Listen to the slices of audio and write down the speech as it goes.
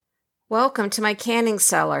Welcome to my canning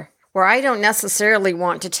cellar, where I don't necessarily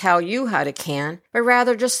want to tell you how to can, but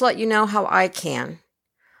rather just let you know how I can.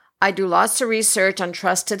 I do lots of research on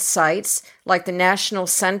trusted sites like the National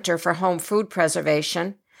Center for Home Food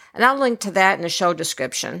Preservation, and I'll link to that in the show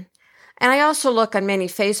description. And I also look on many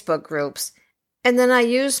Facebook groups, and then I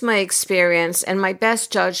use my experience and my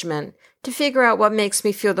best judgment to figure out what makes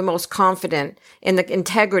me feel the most confident in the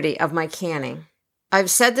integrity of my canning. I've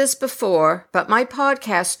said this before, but my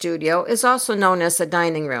podcast studio is also known as the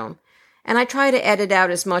dining room, and I try to edit out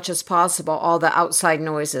as much as possible all the outside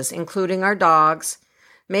noises, including our dogs.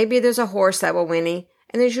 Maybe there's a horse that will whinny,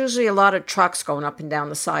 and there's usually a lot of trucks going up and down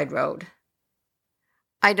the side road.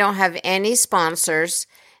 I don't have any sponsors,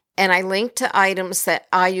 and I link to items that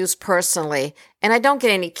I use personally, and I don't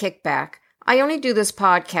get any kickback. I only do this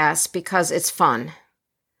podcast because it's fun.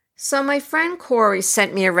 So my friend Corey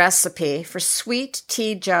sent me a recipe for sweet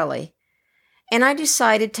tea jelly, and I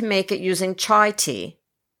decided to make it using chai tea.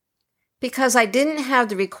 Because I didn't have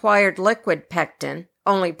the required liquid pectin,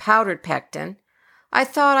 only powdered pectin, I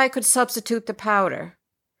thought I could substitute the powder.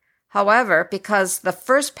 However, because the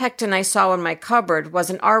first pectin I saw in my cupboard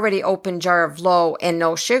was an already open jar of low and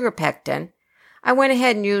no sugar pectin, I went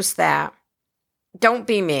ahead and used that. Don't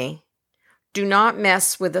be me. Do not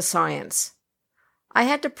mess with the science. I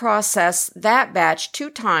had to process that batch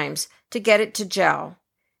 2 times to get it to gel,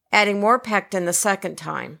 adding more pectin the second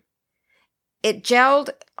time. It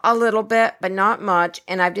gelled a little bit, but not much,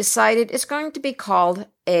 and I've decided it's going to be called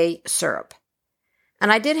a syrup.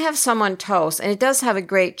 And I did have some on toast, and it does have a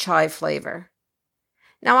great chai flavor.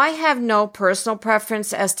 Now, I have no personal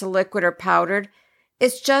preference as to liquid or powdered.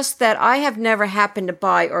 It's just that I have never happened to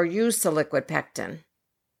buy or use the liquid pectin.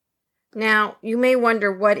 Now, you may wonder,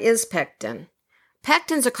 what is pectin?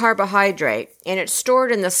 Pectin's a carbohydrate, and it's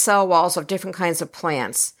stored in the cell walls of different kinds of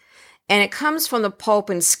plants, and it comes from the pulp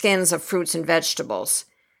and skins of fruits and vegetables.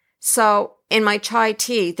 So, in my chai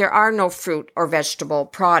tea, there are no fruit or vegetable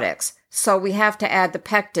products, so we have to add the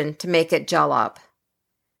pectin to make it gel up.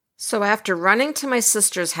 So after running to my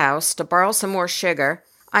sister's house to borrow some more sugar,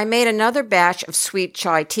 I made another batch of sweet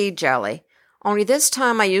chai tea jelly, only this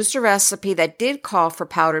time I used a recipe that did call for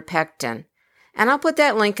powdered pectin, and I'll put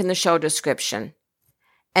that link in the show description.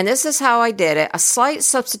 And this is how I did it, a slight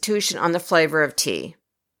substitution on the flavor of tea.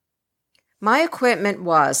 My equipment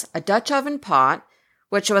was a Dutch oven pot,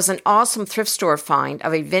 which was an awesome thrift store find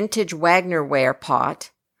of a vintage Wagner ware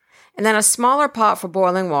pot, and then a smaller pot for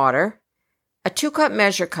boiling water, a 2-cup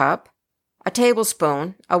measure cup, a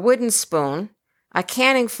tablespoon, a wooden spoon, a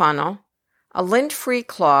canning funnel, a lint-free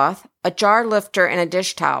cloth, a jar lifter, and a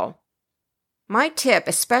dish towel. My tip,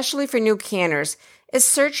 especially for new canners, is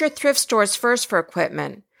search your thrift stores first for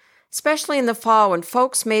equipment, especially in the fall when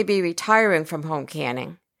folks may be retiring from home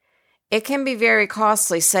canning. It can be very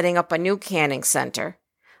costly setting up a new canning center.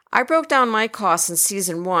 I broke down my costs in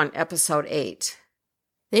Season 1, Episode 8.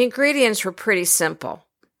 The ingredients were pretty simple.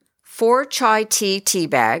 4 chai tea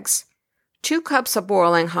bags, 2 cups of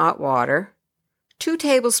boiling hot water, 2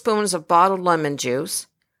 tablespoons of bottled lemon juice,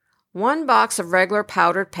 1 box of regular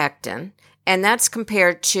powdered pectin, and that's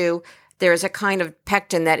compared to there's a kind of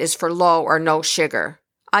pectin that is for low or no sugar.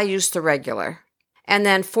 I used the regular. And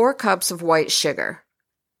then 4 cups of white sugar.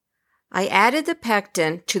 I added the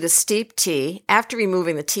pectin to the steeped tea after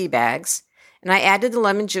removing the tea bags, and I added the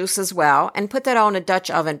lemon juice as well and put that all in a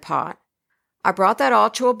Dutch oven pot. I brought that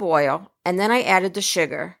all to a boil, and then I added the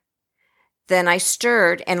sugar. Then I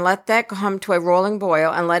stirred and let that come to a rolling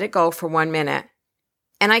boil and let it go for 1 minute.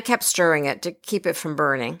 And I kept stirring it to keep it from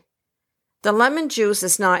burning. The lemon juice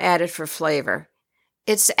is not added for flavor.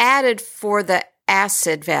 It's added for the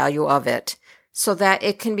acid value of it, so that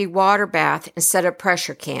it can be water bath instead of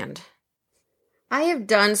pressure canned. I have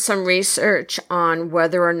done some research on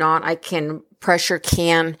whether or not I can pressure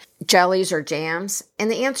can jellies or jams, and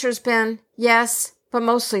the answer has been yes, but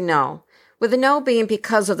mostly no, with the no being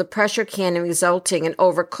because of the pressure canning resulting in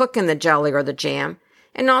overcooking the jelly or the jam,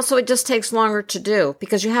 and also it just takes longer to do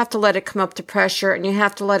because you have to let it come up to pressure and you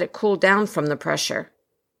have to let it cool down from the pressure.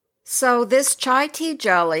 So this chai tea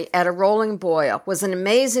jelly at a rolling boil was an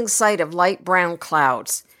amazing sight of light brown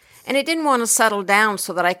clouds, and it didn't want to settle down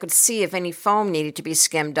so that I could see if any foam needed to be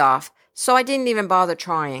skimmed off, so I didn't even bother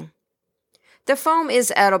trying. The foam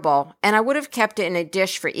is edible, and I would have kept it in a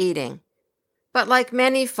dish for eating. But like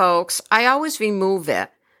many folks, I always remove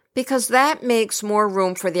it, because that makes more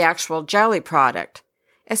room for the actual jelly product,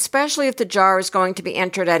 especially if the jar is going to be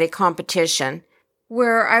entered at a competition,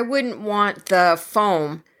 where I wouldn't want the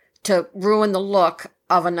foam to ruin the look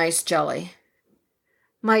of a nice jelly.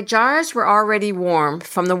 My jars were already warm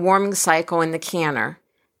from the warming cycle in the canner,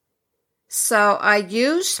 So I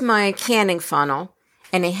used my canning funnel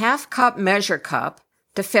and a half-cup measure cup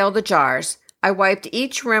to fill the jars. I wiped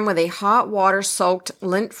each rim with a hot water-soaked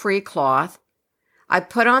lint-free cloth. I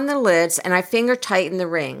put on the lids and I finger-tightened the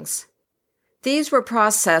rings. These were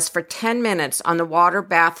processed for 10 minutes on the water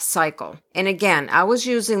bath cycle. And again, I was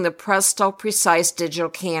using the Presto Precise digital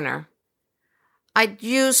canner. I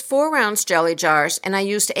used 4-ounce jelly jars and I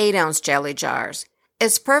used 8-ounce jelly jars.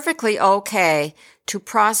 It's perfectly okay to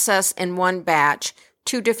process in one batch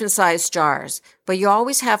 2 different sized jars, but you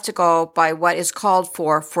always have to go by what is called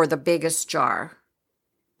for the biggest jar.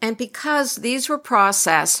 And because these were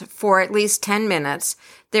processed for at least 10 minutes,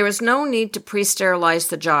 there is no need to pre-sterilize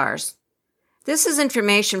the jars. This is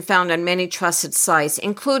information found on many trusted sites,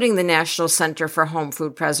 including the National Center for Home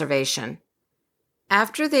Food Preservation.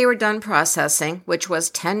 After they were done processing, which was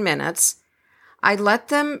 10 minutes, I let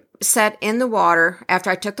them set in the water after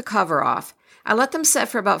I took the cover off. I let them set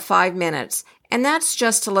for about 5 minutes, and that's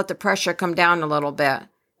just to let the pressure come down a little bit.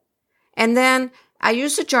 And then I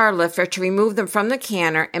used a jar lifter to remove them from the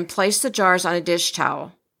canner and place the jars on a dish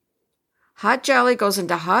towel. Hot jelly goes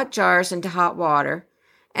into hot jars into hot water,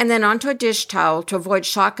 and then onto a dish towel to avoid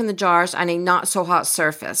shocking the jars on a not-so-hot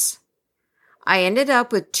surface. I ended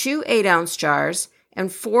up with 2 8-ounce jars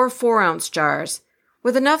and 4 4-ounce jars,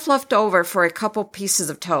 with enough left over for a couple pieces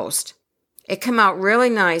of toast. It came out really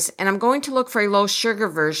nice, and I'm going to look for a low-sugar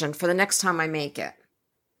version for the next time I make it.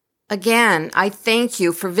 Again, I thank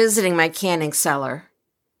you for visiting my canning cellar.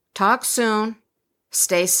 Talk soon.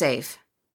 Stay safe.